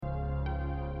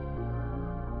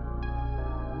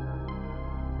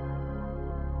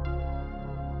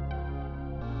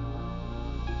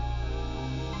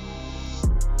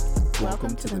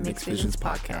Welcome to the Mixed Visions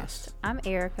Podcast. I'm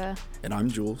Erica. And I'm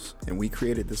Jules, and we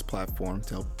created this platform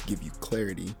to help give you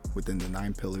clarity within the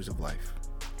 9 pillars of life.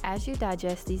 As you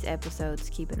digest these episodes,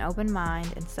 keep an open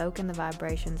mind and soak in the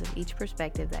vibrations of each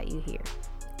perspective that you hear.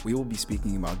 We will be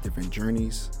speaking about different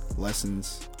journeys,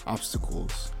 lessons,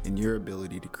 obstacles, and your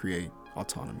ability to create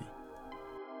autonomy.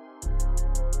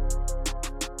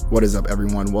 What is up,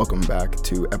 everyone? Welcome back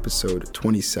to episode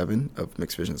 27 of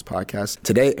Mixed Visions Podcast.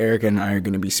 Today, Erica and I are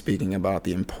going to be speaking about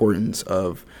the importance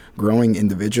of growing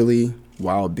individually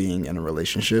while being in a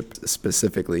relationship,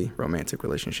 specifically romantic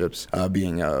relationships,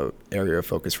 being an area of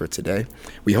focus for today.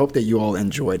 We hope that you all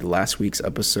enjoyed last week's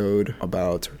episode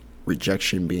about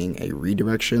rejection being a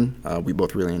redirection. We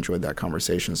both really enjoyed that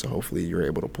conversation, so hopefully you're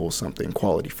able to pull something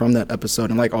quality from that episode.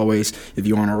 And like always, if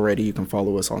you aren't already, you can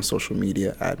follow us on social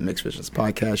media at Mixed Visions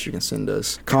Podcast. You can send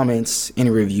us comments, any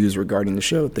reviews regarding the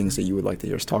show, things that you would like to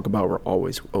hear us talk about. We're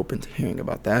always open to hearing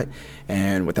about that.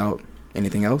 And without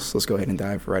anything else, let's go ahead and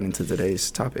dive right into today's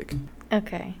topic.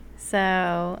 Okay,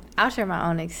 so I'll share my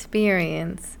own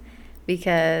experience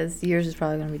because yours is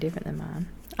probably going to be different than mine,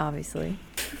 obviously.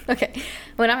 Okay,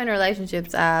 when I'm in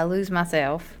relationships, I lose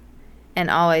myself and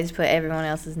always put everyone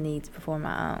else's needs before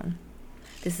my own.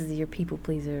 This is your people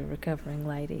pleaser recovering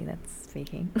lady that's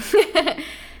speaking.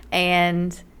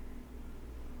 And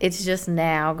it's just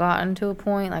now gotten to a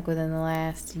point, like within the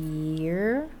last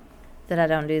year, that I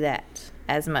don't do that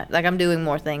as much. Like, I'm doing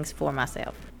more things for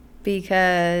myself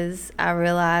because I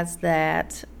realized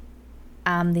that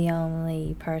I'm the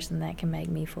only person that can make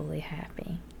me fully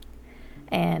happy.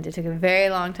 And it took a very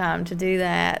long time to do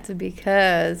that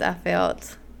because I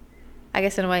felt, I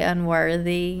guess in a way,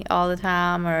 unworthy all the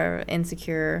time or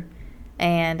insecure.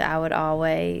 And I would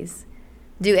always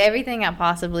do everything I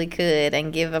possibly could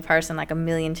and give a person like a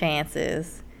million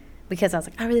chances because I was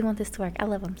like, I really want this to work. I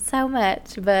love them so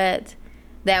much. But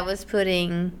that was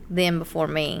putting them before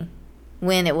me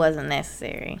when it wasn't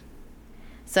necessary.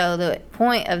 So the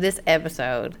point of this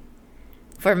episode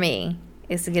for me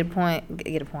is to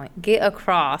get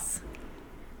across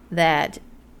that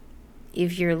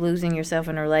if you're losing yourself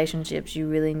in relationships, you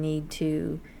really need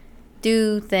to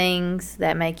do things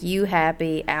that make you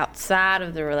happy outside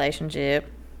of the relationship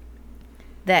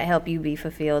that help you be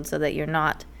fulfilled so that you're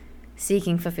not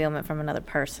seeking fulfillment from another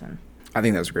person. I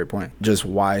think that's a great point. Just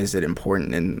why is it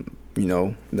important and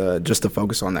just to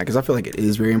focus on that, because I feel like it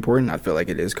is very important. I feel like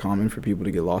it is common for people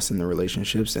to get lost in the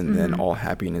relationships, and then all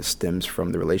happiness stems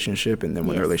from the relationship, and then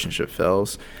when the relationship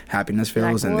fails, happiness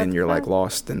fails, and then you're like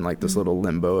lost in like this little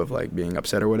limbo of like being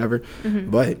upset or whatever.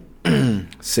 But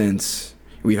since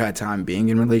we've had time being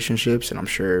in relationships, and I'm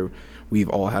sure we've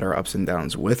all had our ups and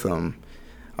downs with them,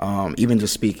 even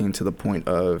just speaking to the point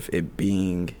of it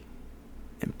being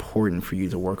important for you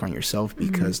to work on yourself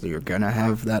because you're gonna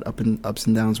have that ups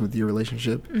and downs with your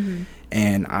relationship,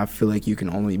 and I feel like you can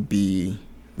only be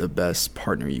the best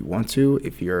partner you want to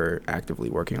if you're actively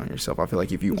working on yourself. I feel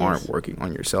like if you aren't working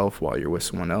on yourself while you're with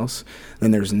someone else, then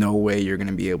there's no way you're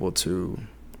gonna be able to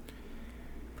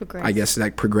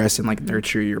progress and like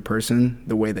nurture your person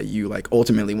the way that you like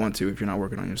ultimately want to if you're not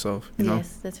working on yourself, you know?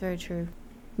 Yes, that's very true.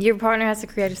 Your partner has to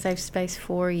create a safe space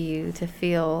for you to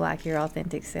feel like your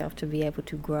authentic self, to be able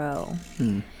to grow.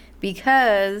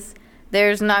 Because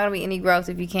there's not going to be any growth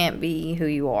if you can't be who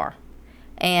you are.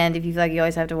 And if you feel like you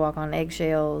always have to walk on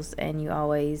eggshells and you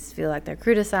always feel like they're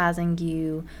criticizing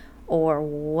you or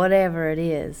whatever it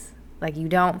is, like you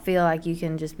don't feel like you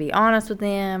can just be honest with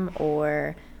them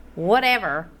or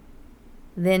whatever,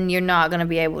 then you're not going to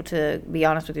be able to be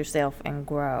honest with yourself and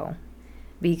grow.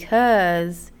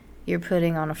 Because you're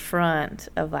putting on a front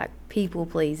of like people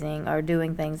pleasing or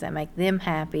doing things that make them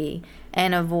happy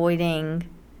and avoiding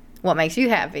what makes you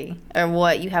happy or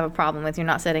what you have a problem with. You're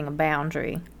not setting a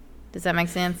boundary. Does that make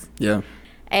sense? Yeah.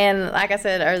 And like I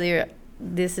said earlier,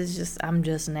 I'm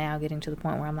just now getting to the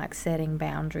point where I'm like setting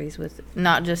boundaries with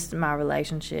not just my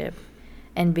relationship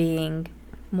and being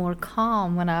more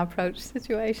calm when I approach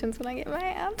situations when I get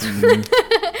mad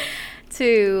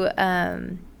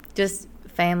to just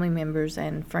family members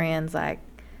and friends. Like,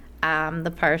 I'm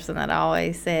the person that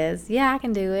always says, yeah, I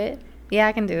can do it,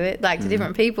 like to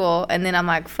different people, and then I'm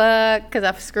like, fuck, because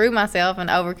I screw myself and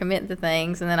overcommit to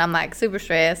things, and then I'm like super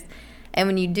stressed. And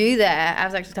when you do that, I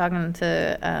was actually talking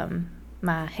to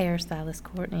my hairstylist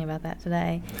Courtney about that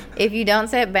today. If you don't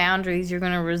set boundaries, you're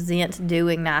going to resent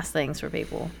doing nice things for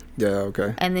people. Yeah,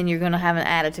 okay. And then you're going to have an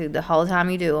attitude the whole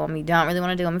time you do them. You don't really want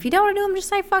to do them. If you don't want to do them, just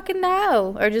say fucking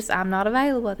no. Or just, I'm not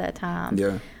available at that time.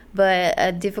 Yeah. But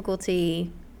a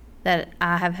difficulty that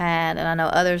I have had, and I know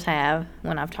others have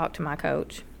when I've talked to my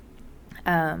coach,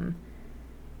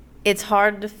 it's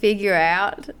hard to figure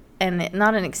out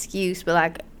not an excuse, but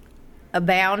like a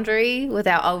boundary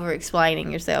without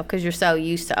over-explaining yourself, because you're so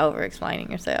used to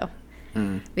over-explaining yourself.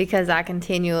 Because I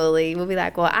continually will be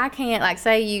like, well, I can't, like,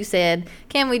 say you said,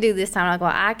 can we do this time? I'm like,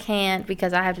 well, I can't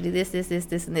because I have to do this,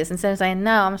 and this. Instead of saying,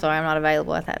 no, I'm sorry, I'm not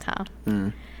available at that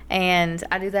time. And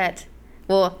I do that.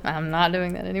 Well, I'm not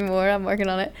doing that anymore. I'm working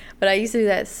on it. But I used to do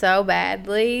that so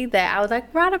badly that I would,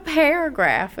 like, write a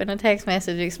paragraph in a text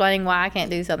message explaining why I can't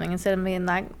do something instead of being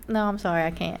like, no, I'm sorry,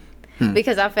 I can't.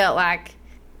 Because I felt like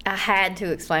I had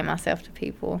to explain myself to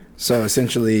people. So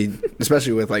essentially,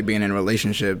 especially with, like, being in a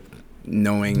relationship,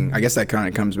 knowing, I guess that kind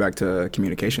of comes back to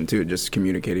communication too, just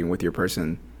communicating with your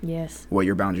person. Yes. What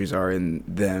your boundaries are, and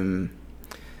them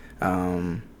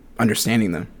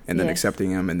understanding them, and then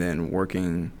accepting them, and then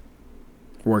working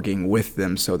with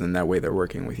them, so then that way they're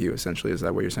working with you, essentially. Is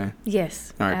that what you're saying?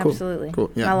 Yes. All right, absolutely. Cool.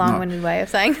 Yeah. My long-winded way of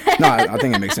saying that. No, I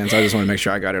think it makes sense. I just want to make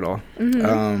sure I got it all.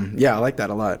 Yeah, I like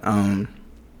that a lot. And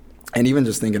even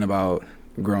just thinking about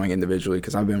growing individually,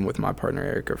 because I've been with my partner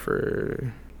Erica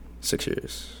for 6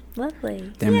 years.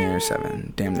 Lovely. Damn near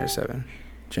 7.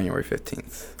 January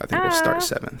 15th. I think we'll start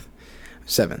 7.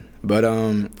 But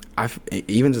I've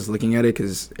even just looking at it,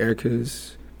 because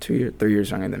Erica's 3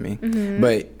 years younger than me.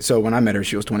 But so when I met her,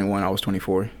 she was 21, I was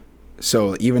 24.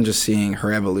 So even just seeing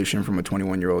her evolution from a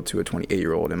 21-year-old to a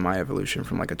 28-year-old, and my evolution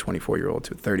from like a 24-year-old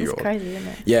to a 30-year-old. It's crazy, isn't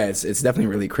it? Yeah, it's definitely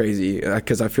really crazy,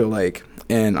 because I feel like,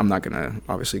 and I'm not gonna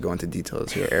obviously go into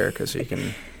details here, Erica, so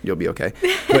you'll be okay.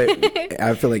 But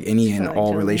I feel like any and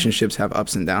all relationships have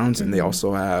ups and downs, and they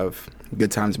also have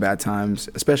good times, bad times,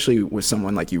 especially with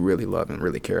someone like you really love and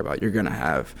really care about. You're gonna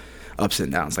have ups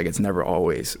and downs. Like, it's never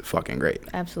always fucking great.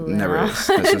 Absolutely never not. is.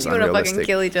 It's just You're unrealistic. gonna fucking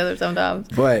kill each other sometimes.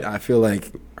 But I feel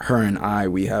like her and I,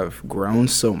 we have grown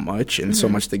so much and so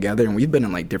much together, and we've been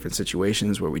in like different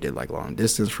situations where we did like long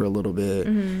distance for a little bit,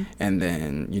 and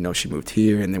then, you know, she moved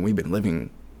here, and then we've been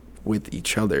living with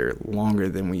each other longer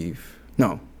than we've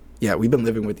been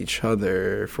living with each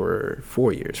other for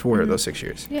 4 years, of those 6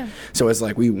 years. Yeah. So it's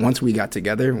like once we got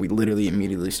together, we literally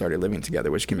immediately started living together,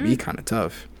 which can be kind of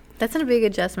tough. That's a big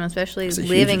adjustment, especially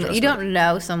living. You don't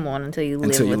know someone until you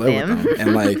live with them.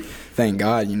 And like, thank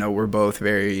God, you know, we're both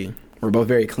very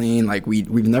clean. Like,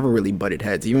 we've never really butted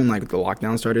heads. Even like the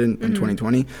lockdown started in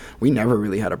 2020, we never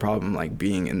really had a problem like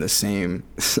being in the same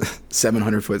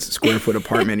 700 square foot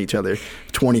apartment each other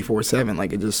 24/7.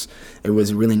 Like, it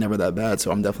was really never that bad. So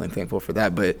I'm definitely thankful for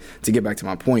that. But to get back to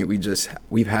my point,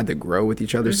 we've had to grow with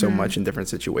each other so much in different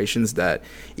situations that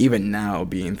even now,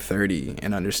 being 30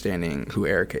 and understanding who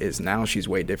Erica is now, she's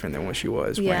way different than what she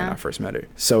was when I first met her.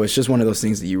 So it's just one of those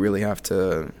things that you really have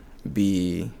to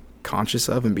be conscious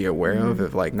of and be aware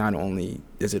of like, not only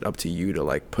is it up to you to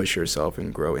like push yourself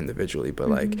and grow individually, but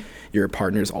like your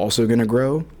partner's also gonna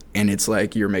grow, and it's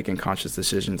like you're making conscious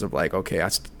decisions of like, okay,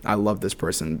 I love this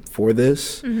person for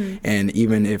this, and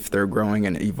even if they're growing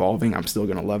and evolving, I'm still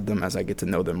gonna love them as I get to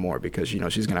know them more, because, you know,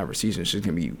 she's gonna have her season. She's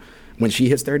gonna be, when she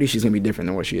hits 30, she's gonna be different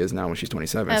than what she is now when she's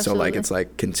 27. Absolutely. So like, it's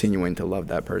like continuing to love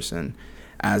that person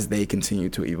as they continue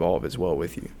to evolve as well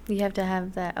with you. You have to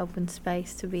have that open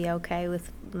space to be okay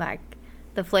with like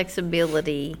the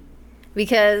flexibility,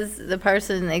 because the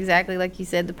person, exactly like you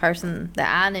said, the person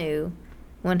that I knew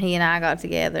when he and I got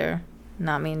together,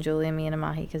 not me and Julie, and me and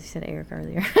Amahi, because you said Eric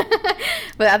earlier.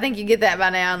 But I think you get that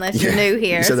by now, unless you're new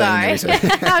here. Sorry. I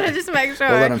want to just make sure.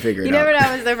 We'll let them figure it out. You never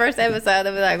know, it's their first episode.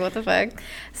 They'll be like, what the fuck?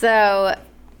 So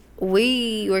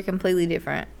we were completely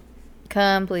different.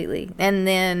 Completely. And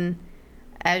then,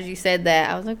 as you said that,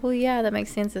 I was like, well, yeah, that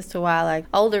makes sense as to why, like,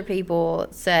 older people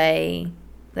say,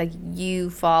 like, you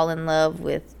fall in love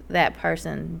with that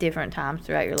person different times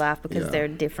throughout your life because they're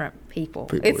different people.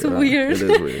 It's weird. It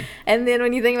is weird. And then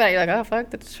when you think about it, you're like, oh, fuck,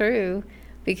 that's true.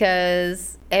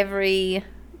 Because every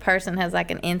person has,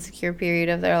 like, an insecure period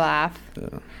of their life.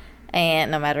 Yeah.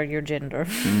 And no matter your gender,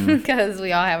 because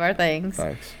we all have our things.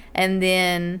 Thanks. And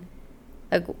then,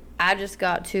 like, I just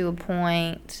got to a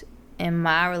point in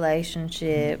my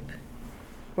relationship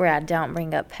where I don't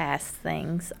bring up past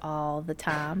things all the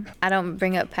time. I don't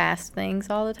bring up past things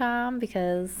all the time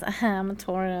because I'm a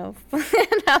Taurus. And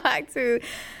I like to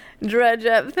drudge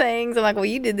up things. I'm like, well,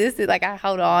 you did this. Like, I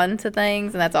hold on to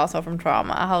things, and that's also from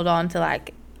trauma. I hold on to,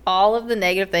 like, all of the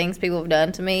negative things people have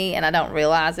done to me, and I don't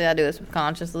realize it. I do it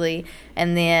subconsciously.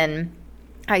 And then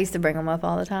I used to bring them up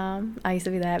all the time. I used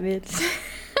to be that bitch.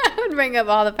 I would bring up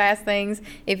all the past things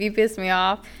if you pissed me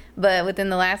off. But within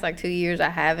the last, like, 2 years, I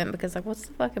haven't, because, like, what's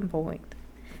the fucking point?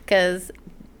 Because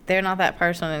they're not that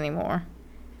person anymore.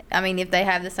 I mean, if they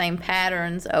have the same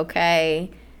patterns,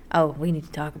 okay. oh, we need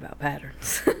to talk about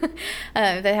patterns.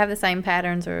 If they have the same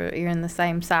patterns or you're in the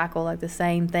same cycle, like the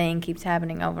same thing keeps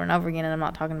happening over and over again, and I'm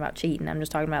not talking about cheating, I'm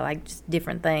just talking about like just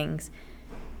different things,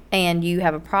 and you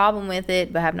have a problem with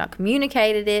it but have not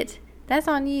communicated it, that's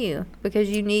on you, because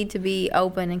you need to be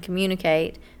open and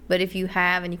communicate. But if you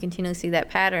have and you continually see that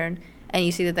pattern and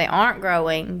you see that they aren't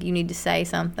growing, you need to say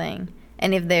something.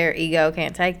 And if their ego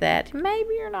can't take that, maybe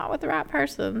you're not with the right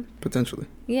person. Potentially.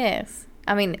 Yes.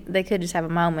 I mean, they could just have a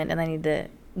moment and they need to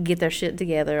get their shit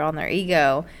together on their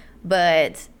ego.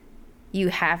 But you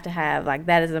have to have, like,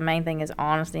 that is the main thing, is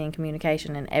honesty and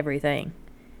communication in everything.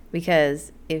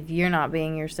 Because if you're not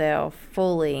being yourself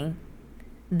fully,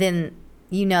 then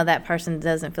you know that person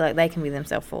doesn't feel like they can be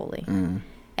themselves fully.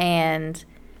 And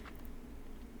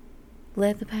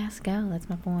let the past go. That's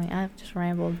my point. I've just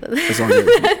rambled. But That's all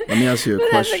good. Let me ask you a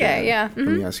question. That's okay, yeah. Let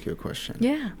me ask you a question.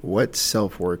 Yeah. What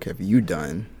self-work have you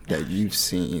done that you've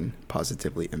seen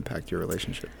positively impact your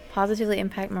relationship? Positively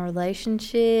impact my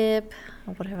relationship.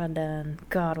 What have I done?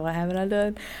 God, what haven't I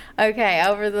done? Okay,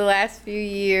 over the last few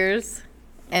years,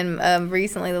 and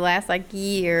recently the last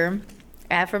year,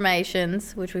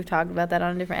 affirmations, which we've talked about that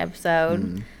on a different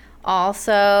episode.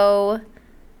 Also,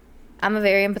 I'm a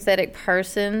very empathetic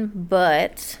person,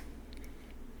 but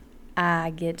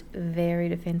I get very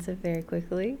defensive very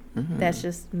quickly. That's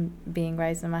just being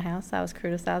raised in my house. I was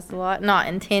criticized a lot, not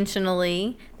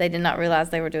intentionally. They did not realize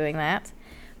they were doing that.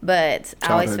 But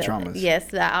Childhood traumas.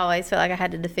 Yes, I always felt like I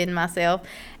had to defend myself,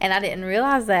 and I didn't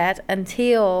realize that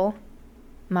until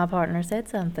my partner said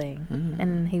something,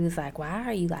 and he was like, "Why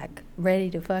are you like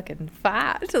ready to fucking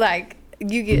fight?" Like,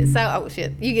 you get so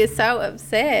you get so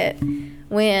upset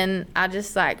when I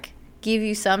just like give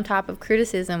you some type of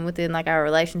criticism within like our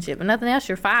relationship, and nothing else,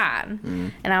 you're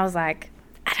fine. And I was like,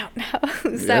 I don't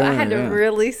know. So I had to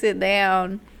really sit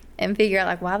down and figure out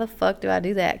like, why the fuck do I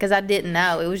do that? Because I didn't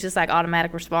know. It was just like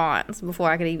automatic response before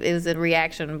I could even, it was a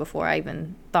reaction before I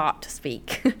even thought to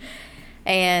speak.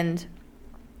 And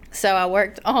so I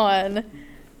worked on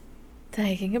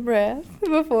taking a breath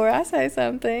before I say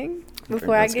something,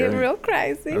 before I get real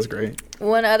crazy. That's great.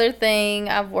 One other thing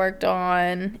I've worked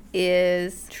on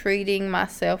is treating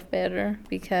myself better,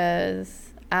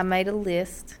 because I made a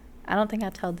list. I don't think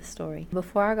I told this story.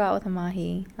 Before I got with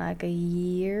Amahi, like a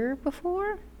year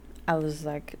before, I was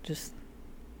like just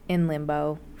in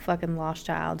limbo, fucking lost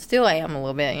child. Still am a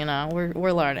little bit, you know,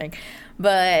 we're learning.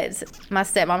 But my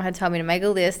stepmom had told me to make a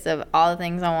list of all the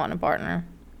things I want in a partner.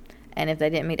 And if they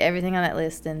didn't meet everything on that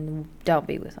list, then don't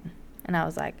be with them. And I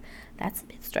was like, that's a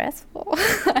bit stressful.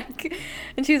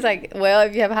 And she was like, well,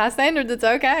 if you have high standards, it's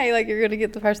okay. Like, you're going to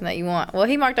get the person that you want. Well,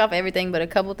 he marked off everything but a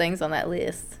couple things on that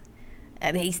list.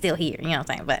 And he's still here, you know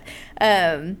what I'm saying? But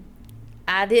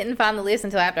I didn't find the list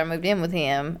until after I moved in with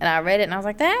him. And I read it, and I was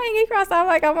like, dang, he crossed off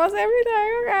like almost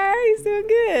everything. Okay, he's doing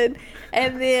good.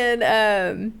 And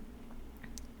then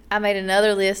I made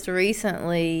another list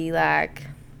recently, like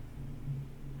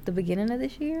the beginning of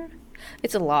this year.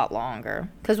 It's a lot longer,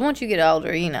 because once you get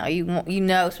older, you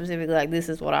know specifically, like, this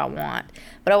is what I want.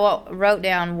 But I wrote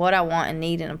down what I want and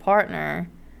need in a partner,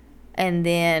 and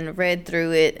then read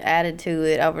through it, added to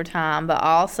it over time, but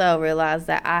also realized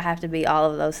that I have to be all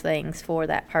of those things for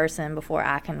that person before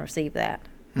I can receive that.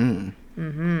 And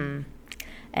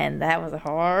that was a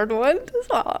hard one to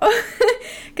swallow,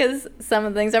 because some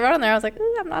of the things I wrote on there, I was like,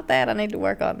 I'm not that. I need to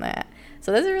work on that.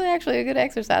 So this is really actually a good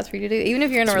exercise for you to do, even if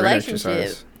you're in a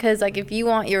relationship. Because, like, if you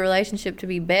want your relationship to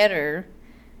be better,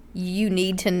 you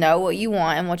need to know what you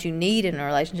want and what you need in a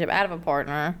relationship out of a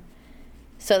partner,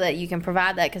 so that you can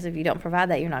provide that. Because if you don't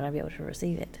provide that, you're not going to be able to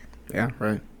receive it. Yeah,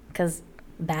 right. Because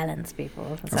balance,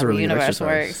 people. That's a how really the universe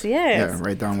works. Yes. Yeah,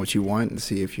 write down what you want and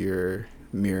see if you're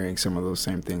mirroring some of those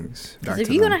same things. Because if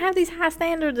you're going to have these high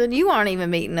standards and you aren't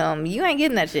even meeting them, you ain't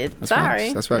getting that shit.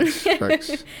 Sorry. That's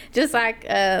facts. Just like,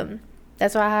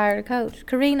 that's why I hired a coach.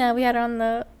 Karina, we had her on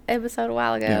the episode a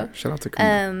while ago. Yeah, shout out to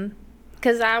Karina.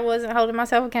 Because I wasn't holding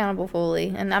myself accountable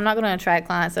fully. And I'm not going to attract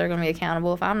clients that are going to be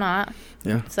accountable if I'm not.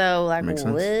 Yeah. So, like, Makes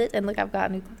what? sense. And look, I've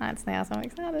got new clients now, so I'm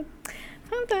excited.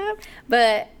 Pumped up.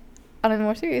 But on a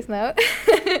more serious note,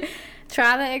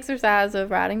 try the exercise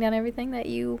of writing down everything that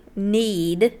you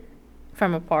need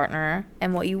from a partner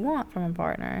and what you want from a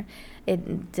partner.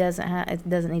 It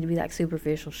doesn't need to be like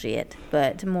superficial shit,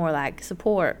 but more like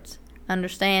support,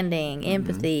 understanding,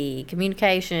 empathy,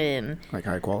 communication, like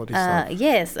high quality stuff.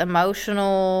 Yes,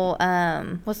 emotional.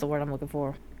 What's the word I'm looking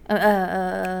for?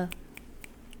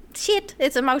 Shit,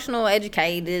 it's emotional,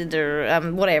 educated, or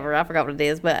whatever. I forgot what it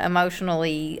is, but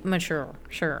emotionally mature,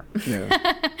 sure.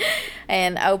 Yeah.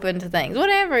 And open to things,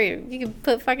 whatever. You can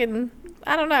put fucking,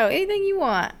 I don't know, anything you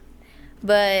want.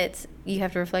 But you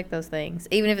have to reflect those things.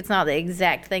 Even if it's not the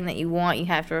exact thing that you want, you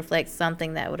have to reflect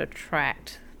something that would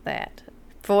attract that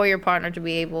for your partner to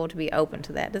be able to be open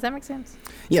to that. Does that make sense?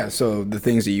 Yeah, so the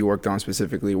things that you worked on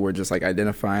specifically were just like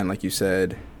identifying, like you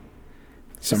said,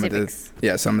 some of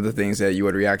the things that you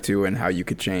would react to and how you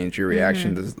could change your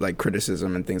reaction to like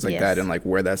criticism and things like that, and like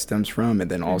where that stems from, and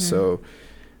then also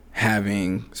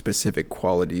having specific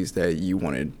qualities that you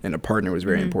wanted in a partner was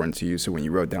very important to you. So when you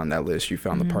wrote down that list, you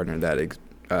found the partner that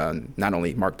not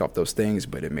only marked off those things,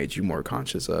 but it made you more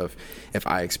conscious of, if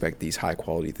I expect these high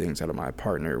quality things out of my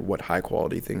partner, what high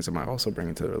quality things am I also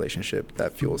bringing to the relationship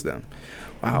that fuels them?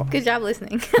 Wow. Good job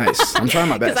listening. Nice. I'm trying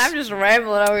my best. Because I'm just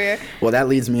rambling over here. Well, that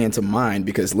leads me into mine,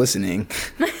 because listening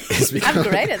is I'm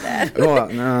great at that. Well,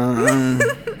 no,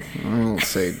 I won't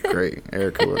say great.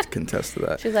 Erica will contest to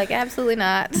that. She's like, absolutely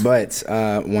not. But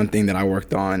one thing that I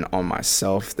worked on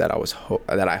myself that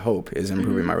I hope is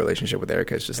improving my relationship with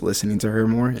Erica is just listening to her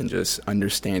more and just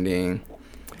understanding,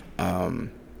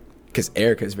 because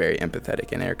Erica is very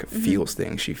empathetic, and Erica feels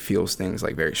things. She feels things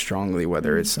like very strongly,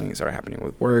 whether it's things that are happening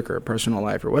with work or personal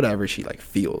life or whatever. She like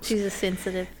feels. She's a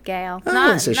sensitive gal. I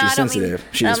wouldn't say she's sensitive.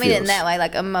 I don't mean it in that way,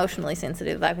 like emotionally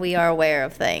sensitive. Like, we are aware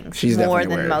of things. She's more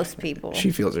than most people. She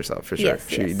feels herself for sure. Yes,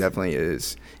 she definitely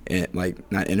is,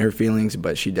 not in her feelings,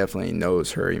 but she definitely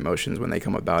knows her emotions when they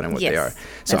come about and what they are.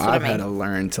 So I've had to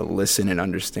learn to listen and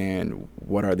understand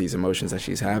what are these emotions that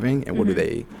she's having, and what do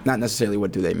they, not necessarily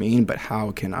what do they mean, but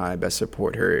how can I best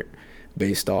support her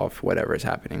based off whatever is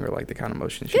happening, or like the kind of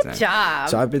emotion she's in. Good job.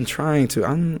 So I've been trying to, I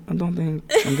don't think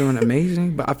I'm doing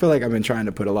amazing, but I feel like I've been trying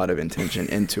to put a lot of intention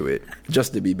into it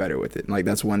just to be better with it. Like,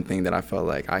 that's one thing that I felt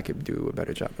like I could do a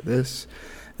better job of this,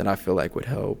 that I feel like would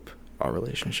help our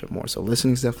relationship more. So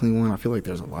listening is definitely one. I feel like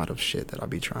there's a lot of shit that I'll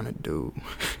be trying to do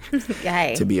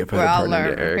to be a better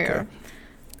partner to Erica. Here.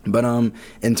 But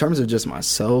in terms of just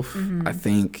myself, I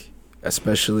think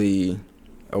especially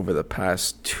over the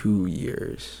past 2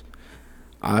 years,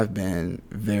 I've been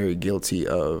very guilty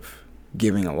of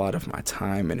giving a lot of my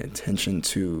time and attention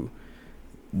to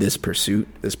this pursuit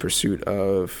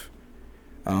of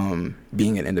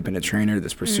being an independent trainer,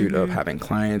 this pursuit of having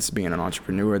clients, being an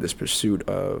entrepreneur, this pursuit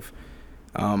of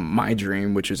my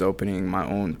dream, which is opening my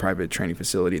own private training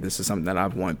facility. This is something that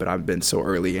I've wanted, but I've been so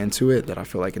early into it that I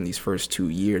feel like in these first 2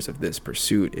 years of this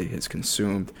pursuit, it has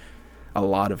consumed a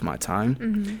lot of my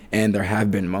time. And there have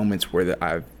been moments where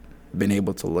I've been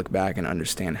able to look back and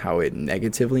understand how it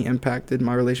negatively impacted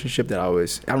my relationship. I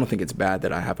don't think it's bad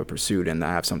that I have a pursuit and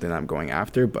I have something that I'm going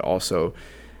after, but also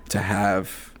to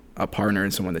have a partner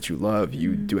and someone that you love,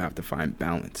 you do have to find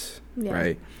balance,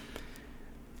 right?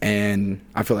 And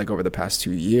I feel like over the past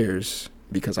 2 years,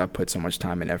 because I've put so much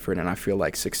time and effort, and I feel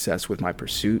like success with my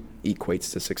pursuit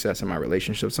equates to success in my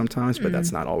relationship sometimes, but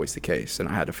that's not always the case. And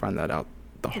I had to find that out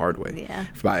the hard way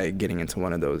by getting into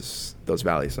one of those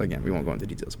valleys. So again, we won't go into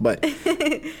details, but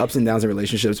ups and downs in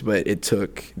relationships. But it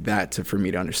took that for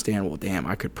me to understand, well, damn,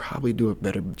 I could probably do a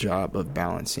better job of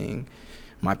balancing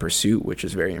my pursuit, which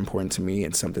is very important to me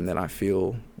and something that I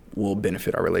feel will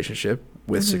benefit our relationship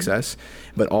with success,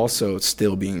 but also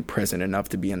still being present enough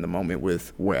to be in the moment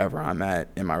with wherever I'm at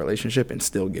in my relationship, and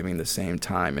still giving the same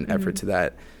time and effort to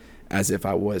that as if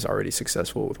I was already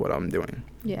successful with what I'm doing.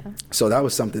 Yeah. So that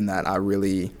was something that I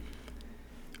really,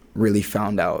 really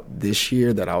found out this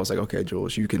year, that I was like, okay,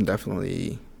 Jules, you can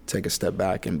definitely take a step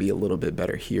back and be a little bit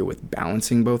better here with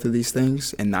balancing both of these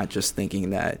things, and not just thinking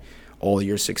that all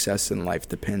your success in life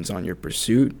depends on your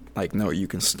pursuit. Like, no, you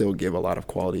can still give a lot of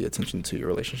quality attention to your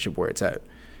relationship where it's at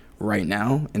right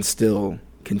now, and still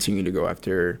continue to go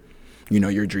after,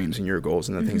 your dreams and your goals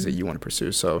and the things that you want to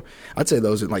pursue. So I'd say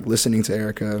those are, like, listening to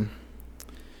Erica,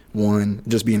 one,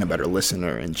 just being a better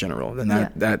listener in general. And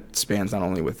that spans not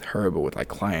only with her, but with like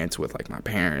clients, with like my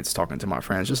parents, talking to my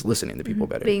friends, just listening to people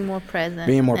better. Being more present.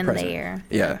 There.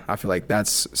 Yeah. I feel like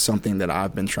that's something that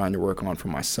I've been trying to work on for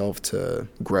myself to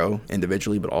grow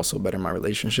individually, but also better my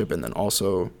relationship. And then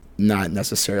also not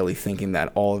necessarily thinking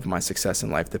that all of my success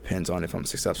in life depends on if I'm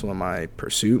successful in my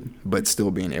pursuit, but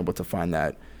still being able to find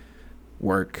that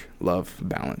work-love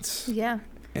balance. Yeah.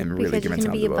 And really because you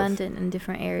can be abundant in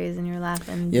different areas in your life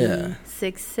and be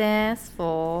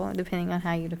successful depending on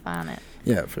how you define it.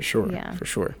 Yeah, for sure. Yeah. For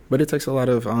sure. But it takes a lot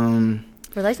of...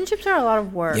 relationships are a lot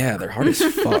of work. Yeah, they're hard as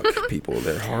fuck, people.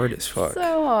 They're hard as fuck.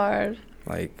 So hard.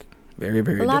 Like, very,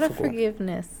 very difficult. A lot of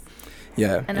forgiveness.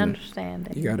 Yeah. And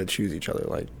understanding. You got to choose each other,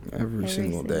 like, every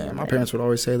single day. My parents would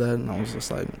always say that, and I was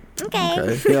just like,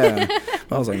 okay. Yeah.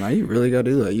 I was like, nah, you really got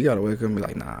to do that. You got to wake up and be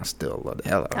like, nah, I still love the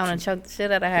hell out of you. I want to choke the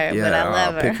shit out of her, but I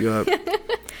love her. I'll pick you up,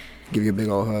 give you a big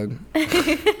old hug.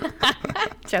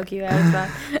 Choke you out.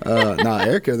 Nah,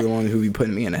 Erica's the one who be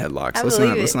putting me in a headlock. So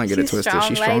let's not get it twisted.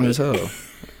 She's strong as hell.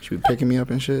 She be picking me up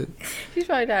and shit. She's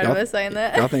probably tired of us saying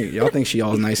that. Y'all think she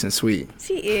all nice and sweet.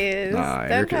 She is. Nah,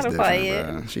 Don't Erica's try to play it.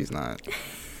 different, bro. She's not.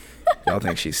 Y'all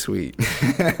think she's sweet.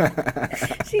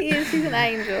 She is. She's an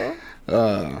angel.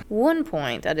 One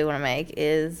point I do want to make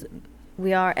is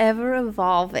we are ever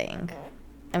evolving,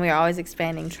 and we are always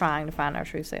expanding, trying to find our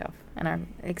true self, and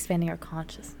expanding our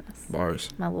consciousness. Bars.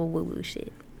 My little woo-woo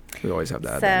shit. We always have to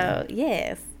add So, that in.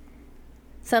 yes.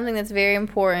 Something that's very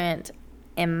important,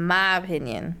 in my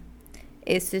opinion,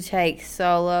 is to take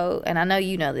solo, and I know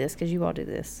you know this because you all do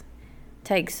this,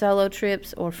 take solo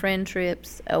trips or friend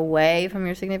trips away from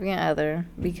your significant other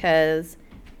because,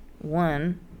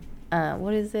 one,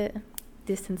 what is it?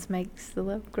 Distance makes the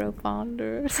love grow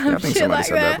fonder or some I think shit somebody like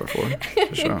said that before.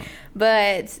 For sure.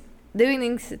 But doing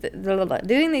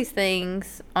these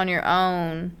things on your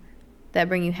own that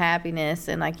bring you happiness,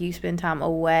 and like you spend time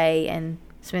away and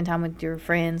spend time with your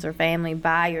friends or family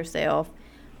by yourself,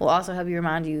 will also help you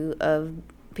remind you of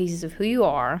pieces of who you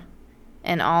are,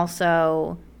 and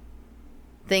also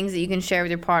things that you can share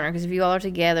with your partner. Because if you all are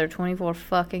together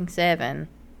 24/7,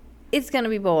 it's gonna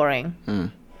be boring.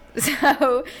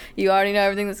 So you already know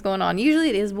everything that's going on. Usually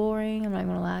it is boring. I'm not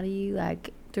gonna lie to you.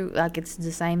 Like it's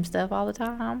the same stuff all the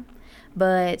time.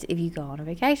 But if you go on a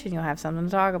vacation, you'll have something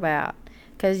to talk about.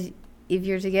 Because if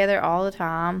you're together all the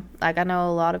time, like I know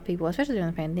a lot of people, especially during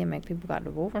the pandemic, people got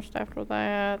divorced after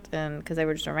that, and because they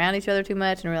were just around each other too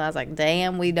much and realized, like,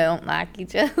 damn, we don't like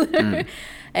each other.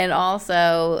 And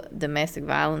also domestic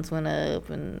violence went up,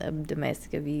 and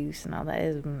domestic abuse and all that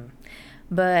is.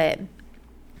 But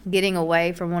getting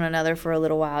away from one another for a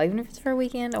little while, even if it's for a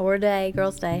weekend or a day,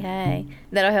 girls' day, hey,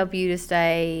 that'll help you to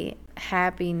stay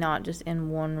happy, not just in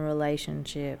one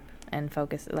relationship, and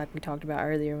focus, like we talked about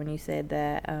earlier when you said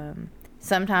that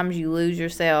sometimes you lose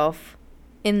yourself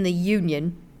in the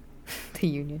union,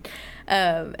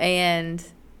 and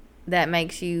that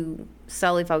makes you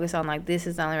solely focus on, like, this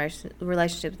is the only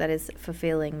relationship that is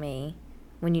fulfilling me,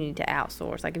 when you need to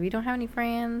outsource. Like, if you don't have any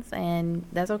friends, and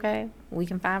that's okay, we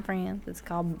can find friends. It's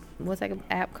called, what's that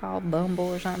app called?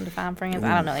 Bumble or something, to find friends?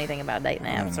 I don't know anything about dating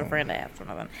apps or friend apps or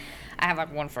nothing. I have,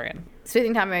 like, one friend.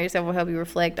 Spending time with yourself will help you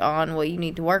reflect on what you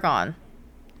need to work on.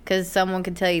 Because someone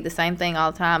can tell you the same thing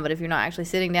all the time, but if you're not actually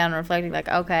sitting down and reflecting, like,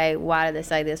 okay, why did they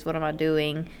say this? What am I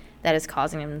doing that is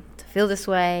causing them to feel this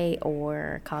way,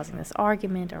 or causing this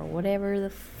argument, or whatever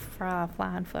the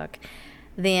flying fuck,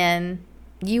 then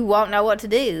you won't know what to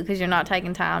do because you're not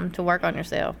taking time to work on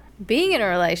yourself. Being in a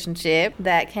relationship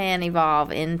that can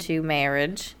evolve into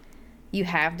marriage, you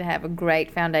have to have a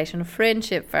great foundation of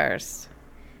friendship first.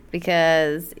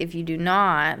 Because if you do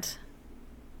not,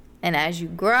 and as you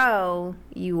grow,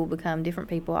 you will become different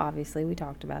people, obviously. We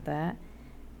talked about that.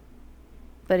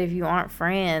 But if you aren't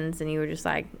friends and you were just,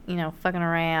 like, you know, fucking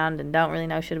around and don't really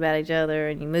know shit about each other,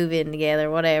 and you move in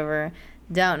together, whatever,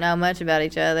 don't know much about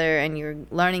each other, and you're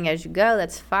learning as you go,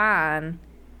 that's fine.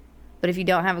 But if you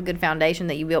don't have a good foundation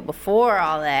that you built before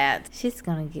all that, shit's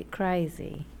gonna get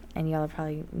crazy, and y'all are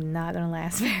probably not gonna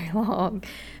last very long.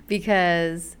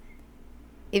 Because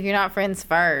if you're not friends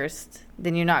first,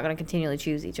 then you're not gonna continually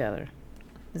choose each other.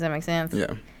 Does that make sense?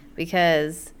 Yeah.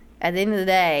 Because at the end of the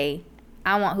day,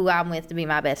 I want who I'm with to be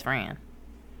my best friend,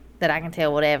 that I can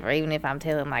tell whatever, even if I'm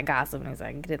telling, like, gossip, and it's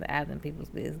like, get out of people's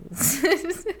business.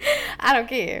 I don't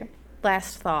care.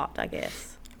 Last thought, I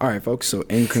guess. All right, folks. So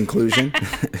in conclusion,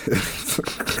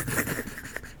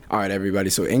 all right, everybody.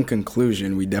 So in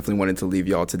conclusion, we definitely wanted to leave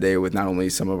y'all today with not only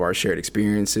some of our shared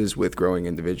experiences with growing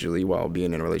individually while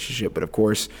being in a relationship, but of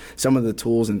course, some of the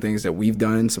tools and things that we've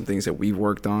done, some things that we've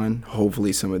worked on.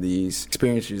 Hopefully some of these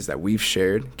experiences that we've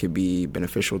shared could be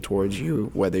beneficial towards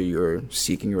you, whether you're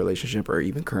seeking a relationship or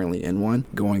even currently in one,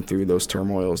 going through those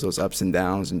turmoils, those ups and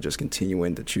downs, and just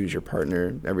continuing to choose your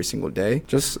partner every single day.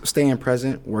 Just staying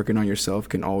present, working on yourself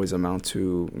can always amount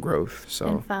to growth. So,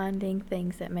 and finding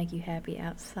things that make you happy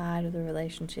outside of the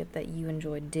relationship that you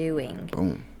enjoy doing.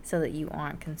 Boom. So that you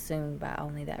aren't consumed by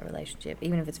only that relationship.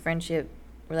 Even if it's friendship,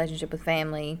 relationship with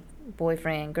family,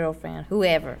 boyfriend, girlfriend,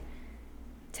 whoever.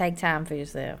 Take time for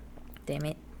yourself. Damn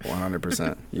it.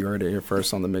 100%. You heard it here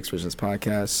first on the Mixed Visions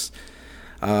Podcast.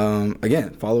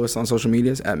 Again, follow us on social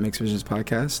medias at Mixed Visions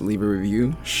Podcast. Leave a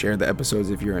review. Share the episodes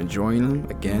if you're enjoying them.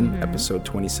 Again, episode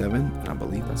 27. I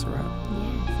believe that's a wrap.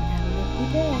 Yes, and have a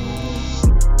lovely day.